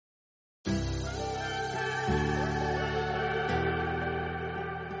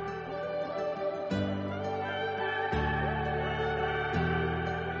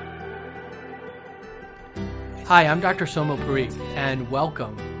Hi, I'm Dr. Saumil Parikh, and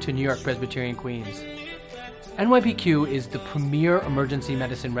welcome to New York Presbyterian Queens. NYPQ is the premier emergency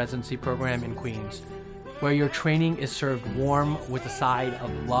medicine residency program in Queens, where your training is served warm with a side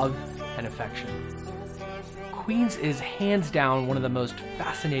of love and affection. Queens is hands down one of the most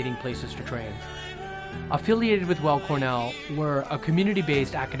fascinating places to train. Affiliated with Weill Cornell, we're a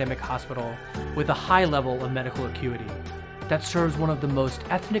community-based academic hospital with a high level of medical acuity that serves one of the most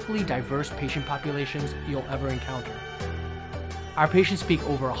ethnically diverse patient populations you'll ever encounter. Our patients speak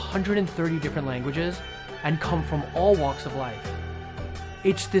over 130 different languages and come from all walks of life.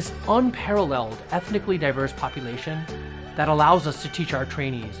 It's this unparalleled ethnically diverse population that allows us to teach our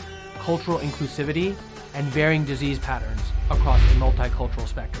trainees cultural inclusivity and varying disease patterns across a multicultural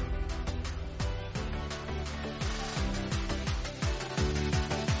spectrum.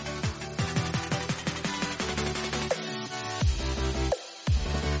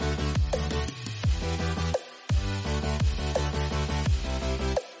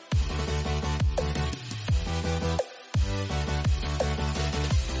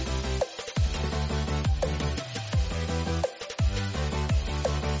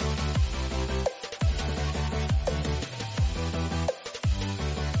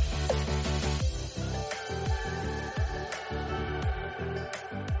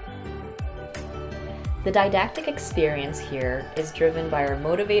 The didactic experience here is driven by our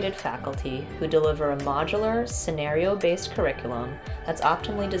motivated faculty who deliver a modular, scenario-based curriculum that's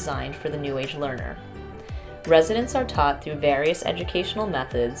optimally designed for the new age learner. Residents are taught through various educational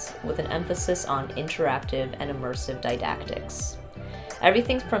methods with an emphasis on interactive and immersive didactics.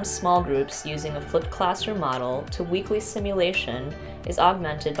 Everything from small groups using a flipped classroom model to weekly simulation is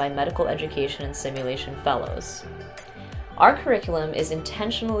augmented by medical education and simulation fellows. Our curriculum is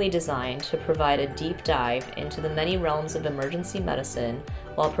intentionally designed to provide a deep dive into the many realms of emergency medicine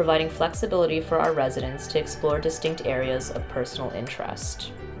while providing flexibility for our residents to explore distinct areas of personal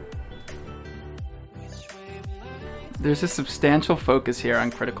interest. There's a substantial focus here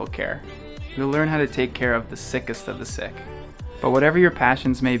on critical care. You'll learn how to take care of the sickest of the sick. But whatever your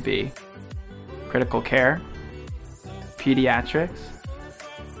passions may be, critical care, pediatrics,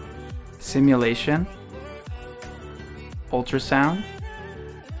 simulation, ultrasound,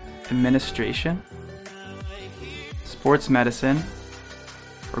 administration, sports medicine,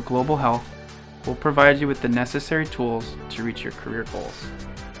 or global health will provide you with the necessary tools to reach your career goals.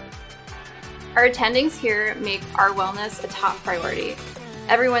 Our attendings here make our wellness a top priority.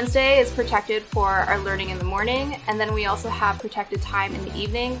 Every Wednesday is protected for our learning in the morning, and then we also have protected time in the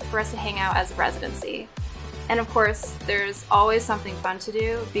evening for us to hang out as a residency. And of course, there's always something fun to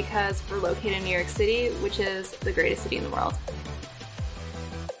do because we're located in New York City, which is the greatest city in the world.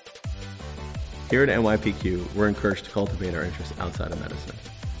 Here at NYPQ, we're encouraged to cultivate our interests outside of medicine.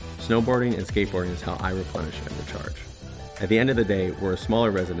 Snowboarding and skateboarding is how I replenish and recharge. At the end of the day, we're a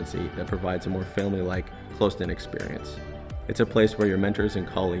smaller residency that provides a more family-like, close-knit experience. It's a place where your mentors and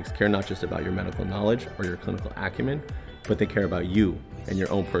colleagues care not just about your medical knowledge or your clinical acumen, but they care about you and your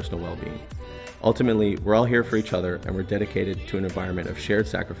own personal well-being. Ultimately, we're all here for each other, and we're dedicated to an environment of shared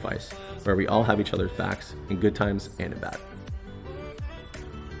sacrifice where we all have each other's backs in good times and in bad.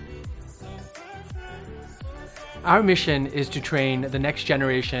 Our mission is to train the next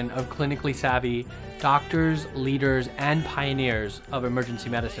generation of clinically savvy doctors, leaders, and pioneers of emergency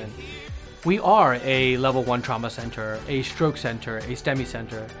medicine. We are a level 1 trauma center, a stroke center, a STEMI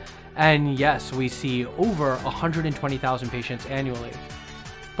center, and yes, we see over 120,000 patients annually.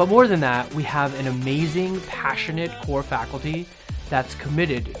 But more than that, we have an amazing, passionate core faculty that's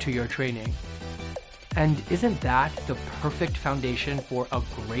committed to your training. And isn't that the perfect foundation for a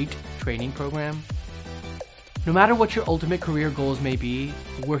great training program? No matter what your ultimate career goals may be,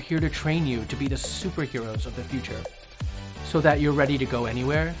 we're here to train you to be the superheroes of the future, so that you're ready to go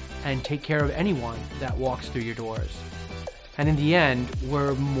anywhere and take care of anyone that walks through your doors. And in the end,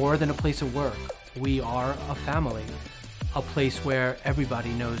 we're more than a place of work. We are a family. A place where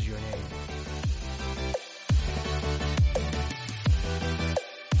everybody knows your name.